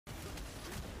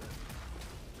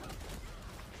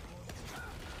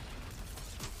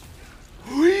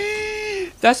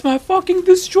That's my fucking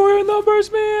destroyer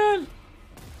numbers, man!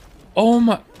 Oh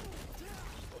my...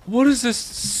 What is this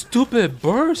stupid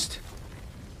burst?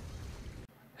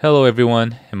 Hello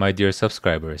everyone and my dear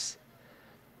subscribers.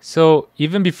 So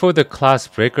even before the class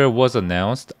breaker was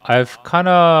announced, I've kind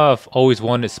of always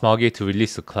wanted Smilegate to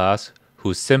release a class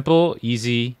who's simple,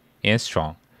 easy, and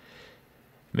strong.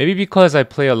 Maybe because I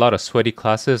play a lot of sweaty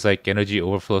classes like Energy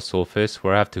Overflow Soulfist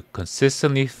where I have to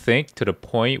consistently think to the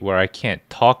point where I can't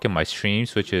talk in my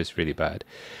streams, which is really bad.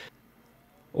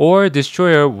 Or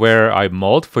Destroyer where I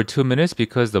mulled for 2 minutes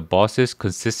because the boss is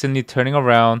consistently turning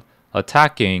around,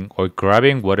 attacking, or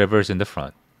grabbing whatever's in the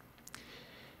front.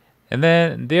 And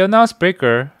then they announced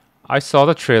Breaker, I saw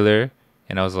the trailer,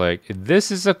 and I was like,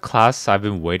 this is a class I've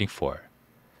been waiting for.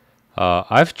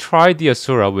 I've tried the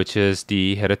Asura, which is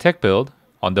the head attack build,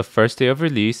 on the first day of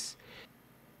release,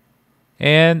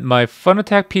 and my fun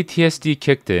attack PTSD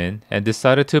kicked in and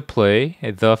decided to play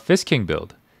the Fistking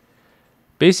build.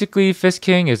 Basically,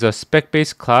 Fistking is a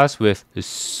spec-based class with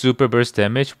super burst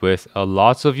damage with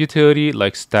lots of utility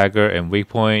like stagger and weak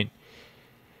point.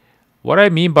 What I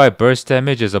mean by burst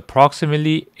damage is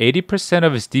approximately 80%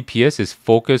 of its DPS is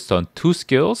focused on 2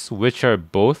 skills, which are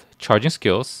both charging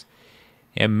skills.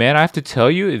 And man, I have to tell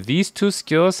you, these 2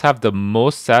 skills have the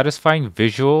most satisfying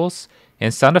visuals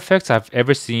and sound effects I've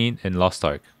ever seen in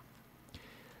Lostark.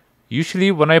 Usually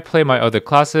when I play my other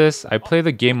classes, I play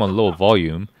the game on low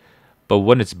volume, but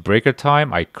when it's breaker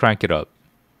time, I crank it up.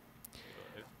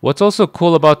 What's also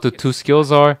cool about the 2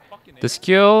 skills are, the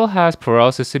skill has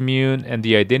paralysis immune and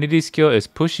the identity skill is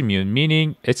push immune,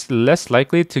 meaning it's less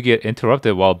likely to get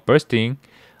interrupted while bursting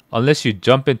unless you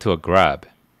jump into a grab.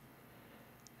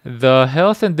 The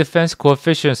health and defense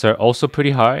coefficients are also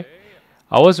pretty high.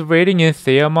 I was rating in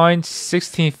Theamine's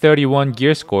 1631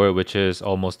 gear score, which is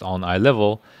almost on eye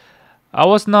level. I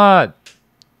was not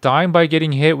dying by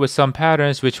getting hit with some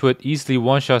patterns which would easily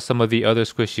one-shot some of the other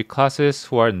squishy classes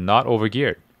who are not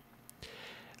overgeared.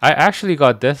 I actually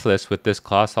got deathless with this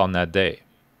class on that day.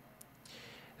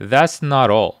 That's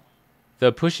not all.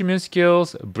 The push immune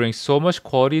skills bring so much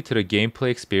quality to the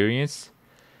gameplay experience.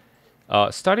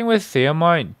 Starting with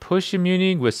Theamine, push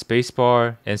immuning with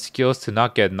spacebar and skills to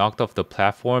not get knocked off the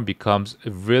platform becomes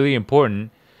really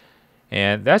important,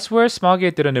 and that's where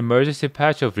Smilegate did an emergency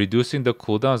patch of reducing the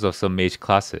cooldowns of some mage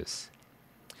classes.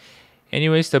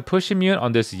 Anyways, the push immune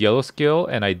on this yellow skill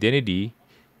and identity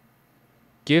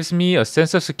gives me a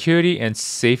sense of security and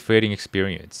safe raiding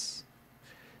experience.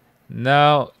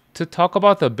 Now, to talk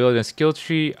about the build and skill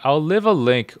tree, I'll leave a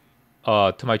link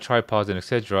to my tripods and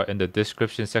etc. in the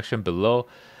description section below,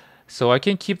 so I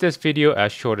can keep this video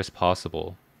as short as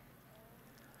possible.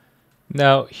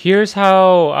 Now, here's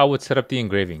how I would set up the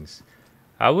engravings.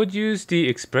 I would use the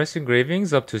express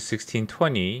engravings up to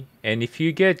 1620, and if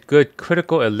you get good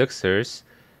critical elixirs,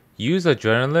 use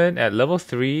Adrenaline at level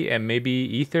 3 and maybe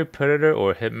Ether Predator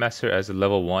or Hitmaster as a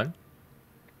level 1.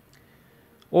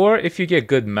 Or if you get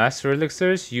good Master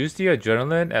Elixirs, use the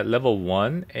Adrenaline at level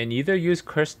 1 and either use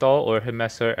Cursed Doll or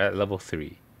Hitmaster at level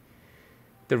 3.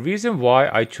 The reason why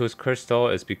I chose Cursed Doll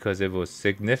is because it was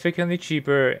significantly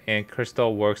cheaper and Cursed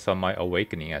Doll works on my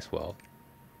Awakening as well.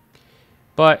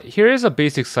 But here is a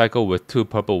basic cycle with 2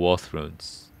 purple wealth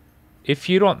runes. If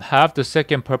you don't have the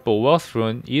second purple wealth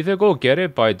rune, either go get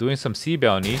it by doing some sea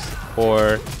bounties,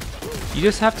 or you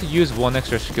just have to use 1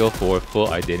 extra skill for full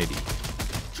identity.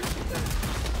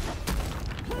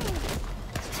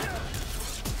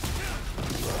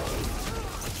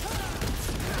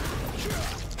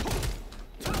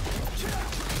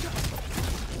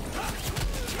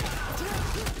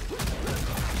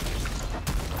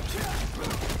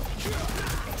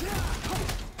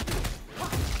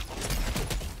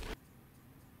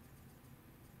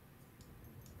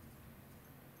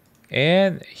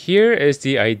 And here is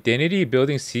the identity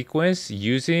building sequence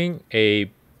using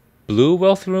a blue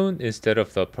wealth rune instead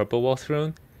of the purple wealth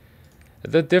rune.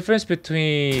 The difference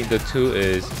between the two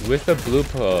is with the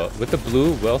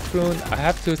blue wealth rune, I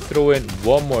have to throw in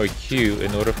 1 more Q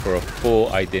in order for a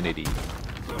full identity.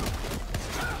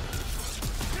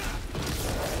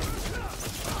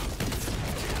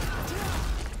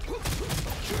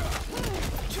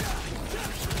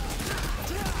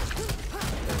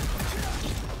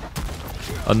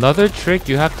 Another trick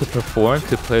you have to perform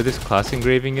to play this class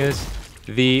engraving is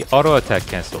the auto attack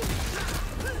cancel.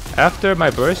 After my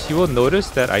burst, you will notice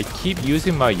that I keep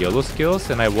using my yellow skills,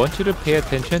 and I want you to pay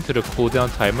attention to the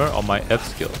cooldown timer on my F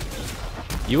skill.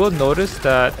 You will notice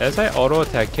that as I auto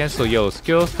attack cancel yellow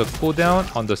skills, the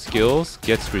cooldown on the skills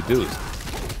gets reduced.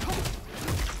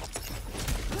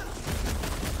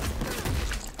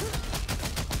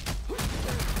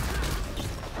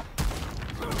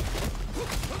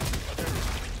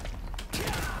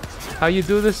 How you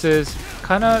do this is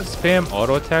kinda spam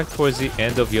auto attack towards the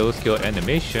end of yellow skill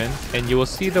animation and you will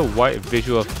see the white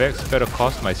visual effects spread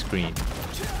across my screen.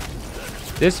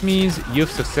 This means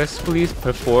you've successfully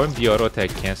performed the auto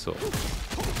attack cancel.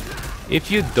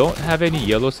 If you don't have any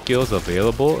yellow skills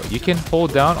available, you can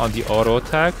hold down on the auto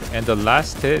attack and the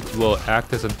last hit will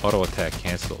act as an auto attack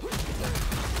cancel.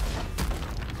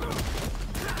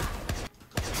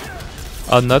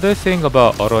 Another thing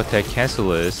about auto attack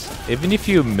cancel is, even if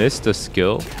you miss the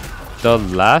skill, the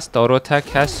last auto attack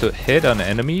has to hit an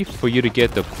enemy for you to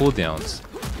get the cooldowns.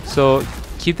 So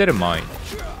keep that in mind.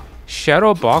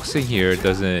 Shadow boxing here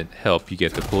doesn't help you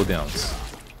get the cooldowns.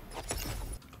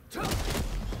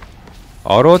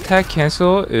 Auto attack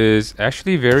cancel is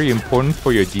actually very important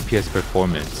for your DPS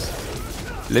performance.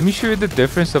 Let me show you the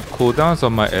difference of cooldowns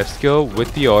on my F skill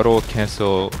with the auto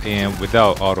cancel and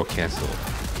without auto cancel.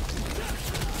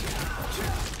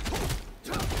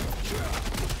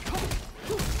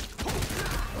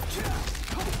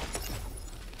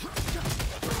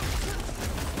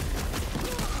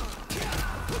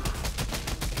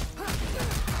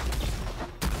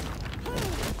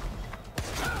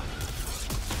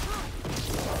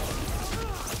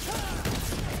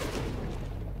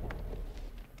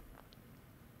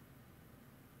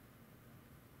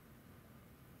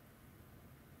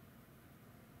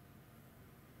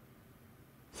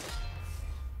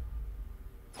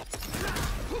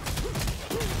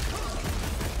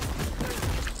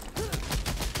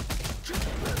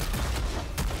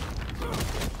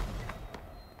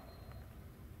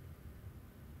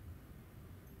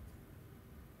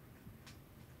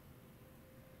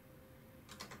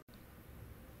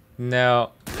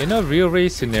 Now, in a real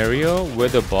race scenario where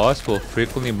the boss will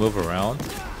frequently move around,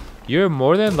 you're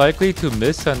more than likely to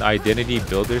miss an identity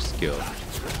builder skill.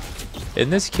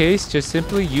 In this case, just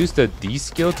simply use the D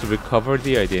skill to recover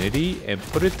the identity and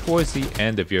put it towards the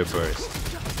end of your burst.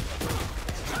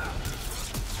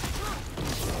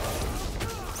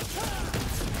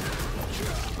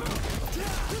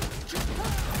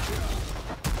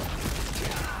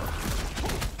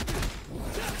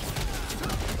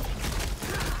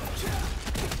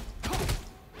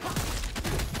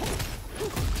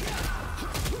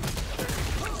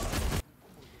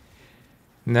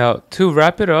 Now, to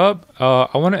wrap it up,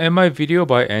 I want to end my video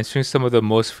by answering some of the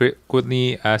most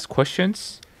frequently asked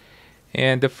questions.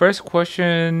 And the first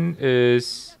question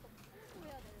is,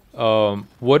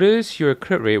 what is your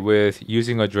crit rate with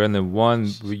using Adrenaline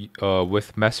 1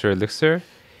 with Master Elixir?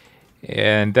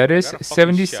 And that is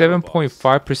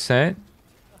 77.5%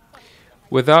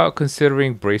 without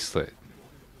considering Bracelet.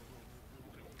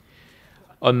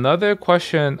 Another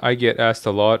question I get asked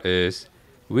a lot is,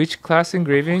 which class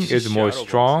engraving is more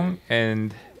strong?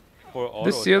 And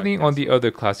the ceiling on the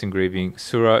other class engraving,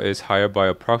 Sura, is higher by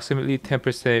approximately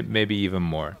 10%, maybe even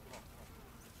more.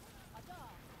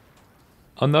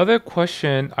 Another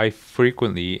question I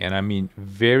frequently, and I mean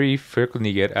very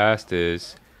frequently, get asked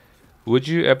is, would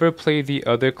you ever play the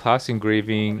other class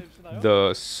engraving,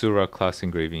 the Sura class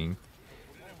engraving?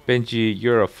 Benji,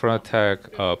 you're a front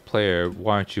attack player,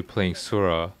 why aren't you playing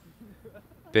Sura?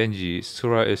 Benji,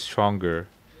 Sura is stronger.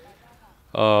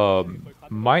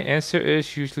 My answer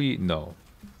is usually no.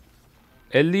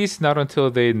 At least not until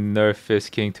they nerf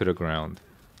Fistking to the ground.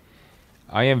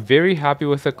 I am very happy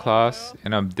with the class,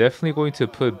 and I'm definitely going to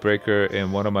put Breaker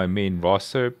in one of my main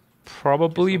roster,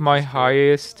 probably my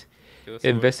highest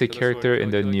invested character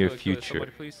in the near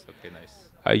future.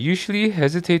 I usually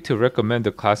hesitate to recommend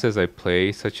the classes I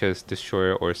play, such as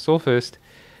Destroyer or Soulfist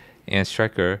and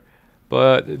Striker,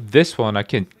 but this one I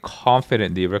can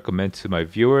confidently recommend to my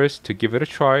viewers to give it a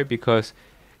try because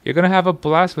you're gonna have a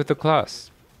blast with the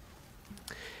class.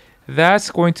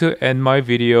 That's going to end my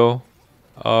video.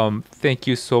 Thank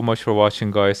you so much for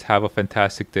watching, guys. Have a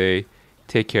fantastic day.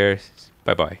 Take care.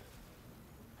 Bye bye.